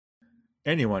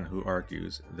Anyone who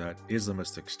argues that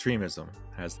Islamist extremism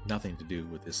has nothing to do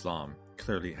with Islam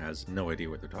clearly has no idea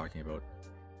what they're talking about.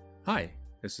 Hi,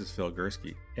 this is Phil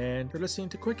Gursky, and you're listening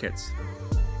to Quick Hits.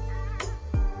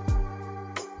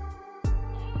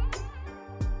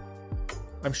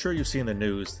 I'm sure you've seen the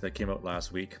news that came out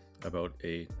last week about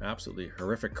an absolutely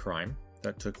horrific crime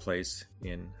that took place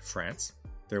in France.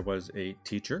 There was a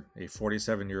teacher, a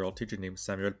 47-year-old teacher named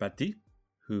Samuel Paty,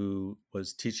 who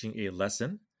was teaching a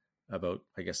lesson about,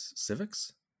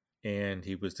 civics. And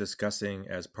he was discussing,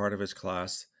 as part of his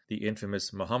class, the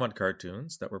infamous Muhammad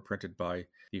cartoons that were printed by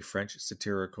the French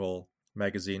satirical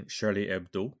magazine Charlie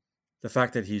Hebdo. The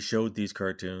fact that he showed these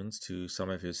cartoons to some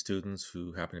of his students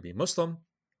who happened to be Muslim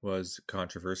was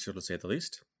controversial, to say the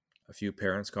least. A few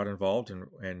parents got involved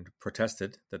and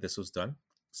protested that this was done,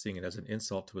 seeing it as an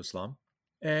insult to Islam.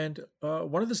 And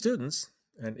one of the students,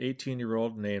 an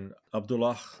 18-year-old named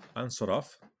Abdullah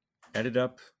Ansaraf, ended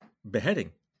up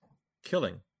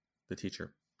killing the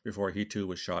teacher before he too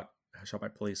was shot by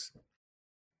police.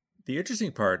 The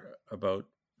interesting part about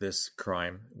this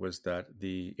crime was that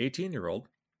the 18-year-old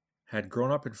had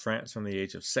grown up in France from the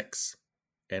age of 6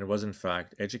 and was in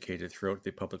fact educated throughout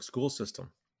the public school system.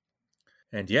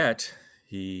 And yet,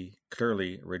 he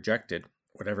clearly rejected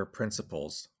whatever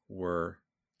principles were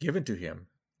given to him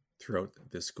throughout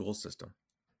the school system.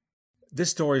 This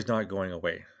story is not going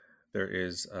away. There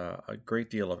is a great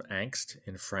deal of angst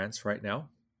in France right now.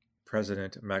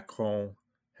 President Macron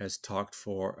has talked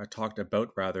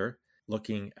about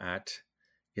looking at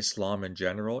Islam in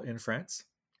general in France,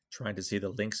 trying to see the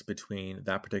links between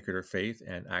that particular faith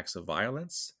and acts of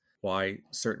violence, why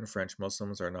certain French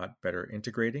Muslims are not better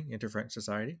integrating into French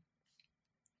society.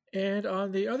 And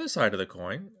on the other side of the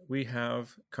coin, we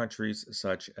have countries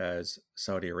such as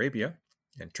Saudi Arabia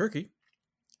and Turkey,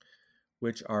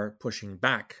 which are pushing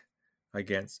back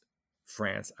against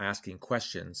France asking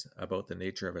questions about the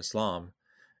nature of Islam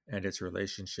and its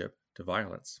relationship to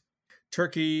violence.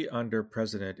 Turkey, under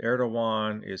President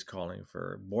Erdogan, is calling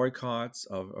for boycotts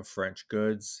of French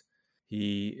goods.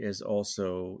 He is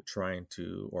also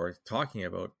talking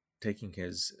about taking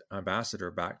his ambassador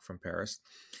back from Paris.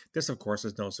 This, of course,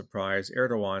 is no surprise.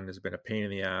 Erdogan has been a pain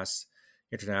in the ass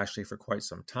internationally for quite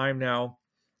some time now.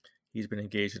 He's been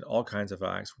engaged in all kinds of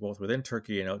acts, both within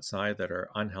Turkey and outside, that are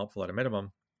unhelpful at a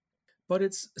minimum. But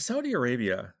it's Saudi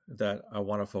Arabia that I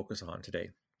want to focus on today.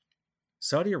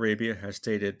 Saudi Arabia has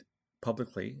stated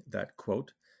publicly that,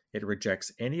 quote, it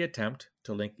rejects any attempt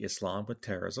to link Islam with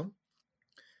terrorism,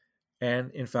 and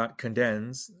in fact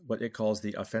condemns what it calls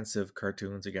the offensive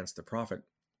cartoons against the Prophet.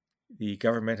 The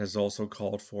government has also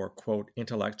called for, quote,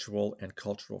 intellectual and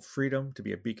cultural freedom to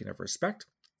be a beacon of respect,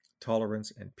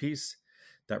 tolerance, and peace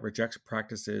that rejects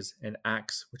practices and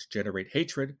acts which generate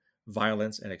hatred,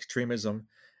 violence, and extremism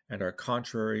and are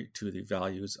contrary to the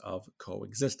values of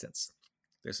coexistence.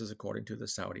 This is according to the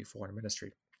Saudi Foreign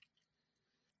Ministry.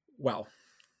 Well,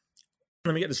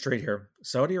 let me get this straight here.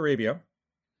 Saudi Arabia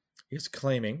is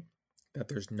claiming that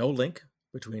there's no link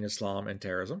between Islam and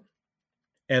terrorism,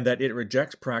 and that it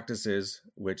rejects practices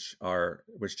which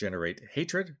generate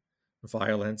hatred,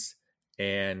 violence,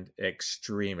 and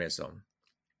extremism.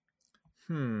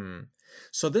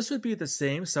 So this would be the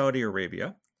same Saudi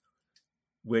Arabia,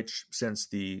 which since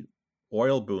the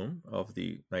oil boom of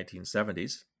the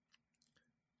 1970s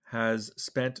has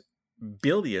spent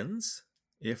billions,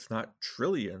 if not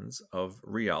trillions, of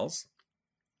riyals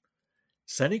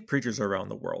sending preachers around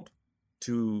the world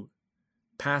to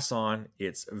pass on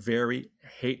its very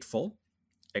hateful,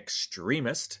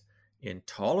 extremist,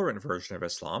 intolerant version of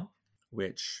Islam,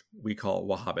 which we call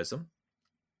Wahhabism.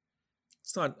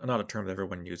 It's not a term that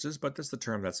everyone uses, but that's the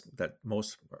term that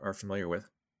most are familiar with.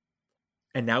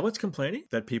 And now it's complaining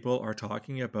that people are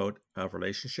talking about a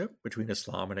relationship between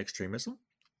Islam and extremism,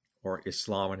 or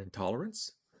Islam and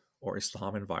intolerance, or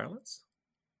Islam and violence.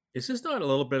 Is this not a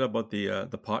little bit about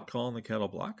the pot calling the kettle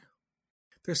black?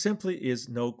 There simply is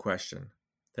no question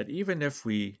that even if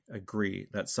we agree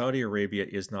that Saudi Arabia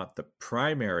is not the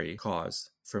primary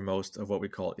cause for most of what we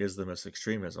call Islamist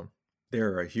extremism,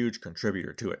 they're a huge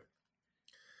contributor to it.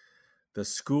 The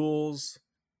schools,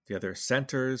 the other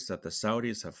centers that the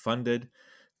Saudis have funded,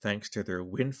 thanks to their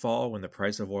windfall when the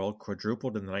price of oil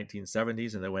quadrupled in the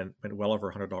 1970s and then went well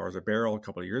over $100 a barrel a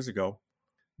couple of years ago,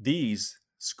 these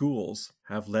schools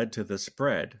have led to the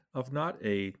spread of not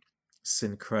a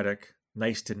syncretic,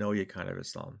 nice-to-know-you kind of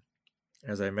Islam.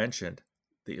 As I mentioned,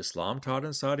 the Islam taught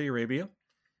in Saudi Arabia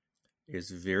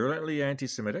is virulently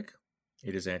anti-Semitic,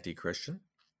 it is anti-Christian,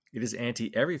 it is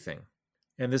anti-everything.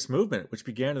 And this movement, which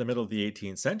began in the middle of the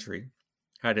 18th century,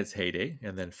 had its heyday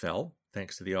and then fell,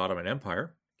 thanks to the Ottoman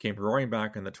Empire, came roaring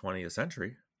back in the 20th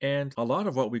century, And a lot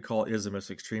of what we call Islamist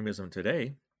extremism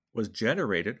today was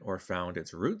generated, or found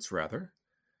its roots rather,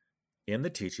 in the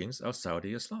teachings of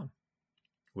Saudi Islam,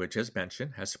 which, as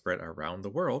mentioned, has spread around the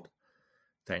world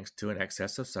thanks to an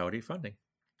excess of Saudi funding.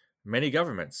 Many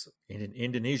governments in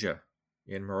Indonesia,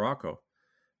 in Morocco,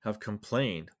 have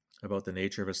complained about the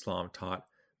nature of Islam taught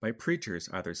by preachers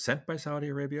either sent by Saudi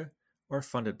Arabia or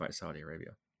funded by Saudi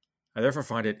Arabia. I therefore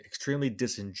find it extremely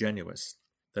disingenuous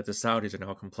that the Saudis are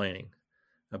now complaining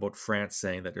about France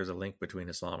saying that there's a link between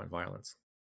Islam and violence.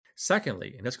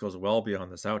 Secondly, and this goes well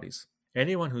beyond the Saudis,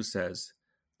 anyone who says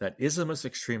that Islamist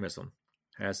extremism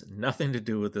has nothing to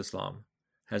do with Islam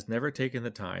has never taken the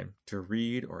time to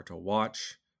read or to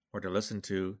watch or to listen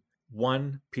to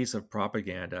one piece of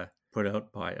propaganda put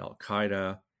out by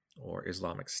Al-Qaeda or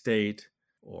Islamic State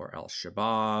or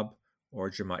Al-Shabaab or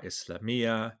Jamaat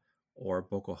Islamiyah or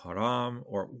Boko Haram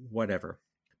or whatever.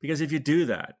 Because if you do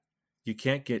that, you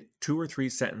can't get 2 or 3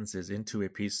 sentences into a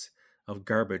piece of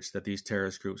garbage that these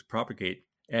terrorist groups propagate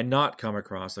and not come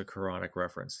across a Quranic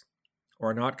reference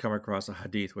or not come across a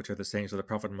hadith, which are the sayings of the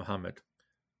Prophet Muhammad.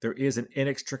 There is an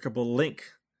inextricable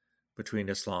link between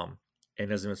Islam and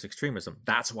Islamist extremism.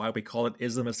 That's why we call it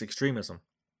Islamist extremism.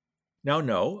 Now,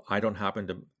 no, I don't happen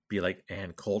to be like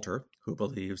Ann Coulter, who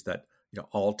believes that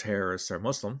all terrorists are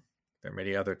Muslim. There are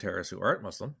many other terrorists who aren't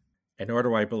Muslim. And nor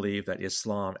do I believe that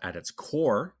Islam at its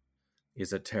core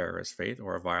is a terrorist faith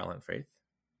or a violent faith.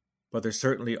 But there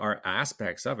certainly are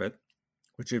aspects of it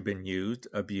which have been used,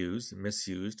 abused,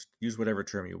 misused, use whatever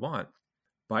term you want,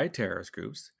 by terrorist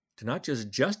groups to not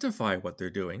just justify what they're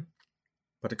doing,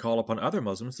 but to call upon other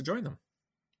Muslims to join them.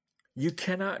 You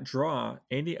cannot draw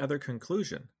any other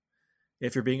conclusion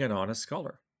if you're being an honest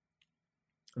scholar.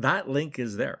 That link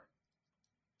is there.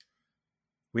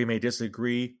 We may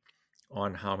disagree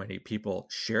on how many people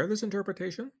share this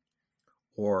interpretation,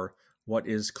 or what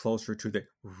is closer to the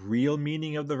real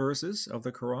meaning of the verses of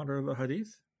the Quran or the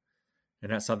Hadith.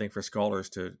 And that's something for scholars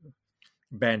to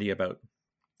bandy about.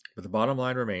 But the bottom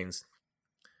line remains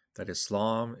that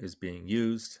Islam is being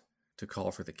used to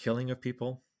call for the killing of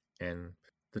people and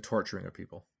the torturing of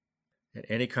people. And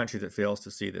any country that fails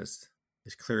to see this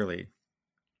is clearly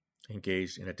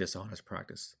engaged in a dishonest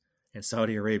practice. And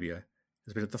Saudi Arabia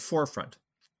has been at the forefront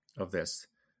of this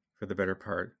for the better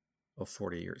part of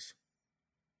 40 years.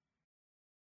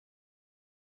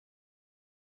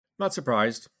 Not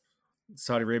surprised,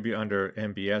 Saudi Arabia under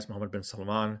MBS, Mohammed bin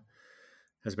Salman,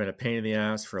 has been a pain in the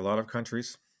ass for a lot of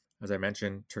countries. As I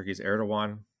mentioned, Turkey's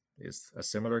Erdogan is a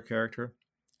similar character.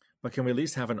 But can we at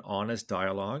least have an honest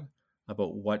dialogue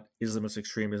about what Islamist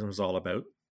extremism is all about?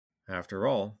 After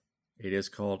all, it is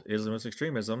called Islamist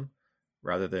extremism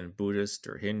rather than Buddhist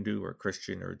or Hindu or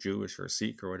Christian or Jewish or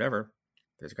Sikh or whatever.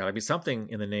 There's got to be something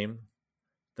in the name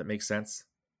that makes sense,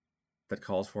 that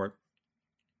calls for it.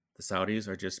 The Saudis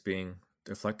are just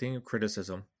deflecting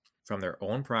criticism from their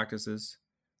own practices,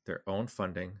 their own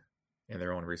funding, and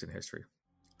their own recent history.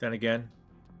 Then again,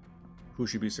 who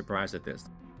should be surprised at this?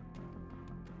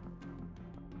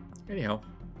 Anyhow,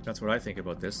 that's what I think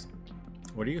about this.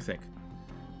 What do you think?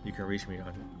 You can reach me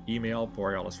on email,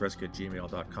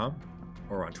 borealisrescue@gmail.com,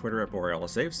 or on Twitter at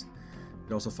borealisaves. You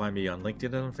can also find me on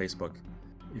LinkedIn and on Facebook.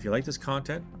 If you like this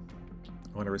content,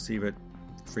 want to receive it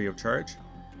free of charge,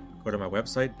 go to my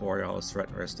website,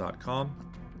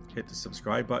 borealisthreatandrisk.com, hit the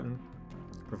subscribe button,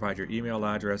 provide your email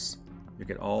address. You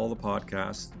get all the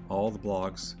podcasts, all the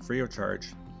blogs, free of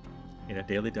charge, in a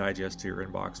daily digest to your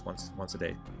inbox once a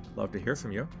day. Love to hear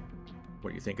from you,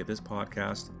 what you think of this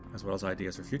podcast, as well as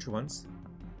ideas for future ones.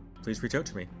 Please reach out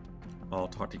to me. I'll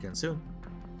talk to you again soon.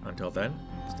 Until then,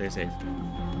 stay safe.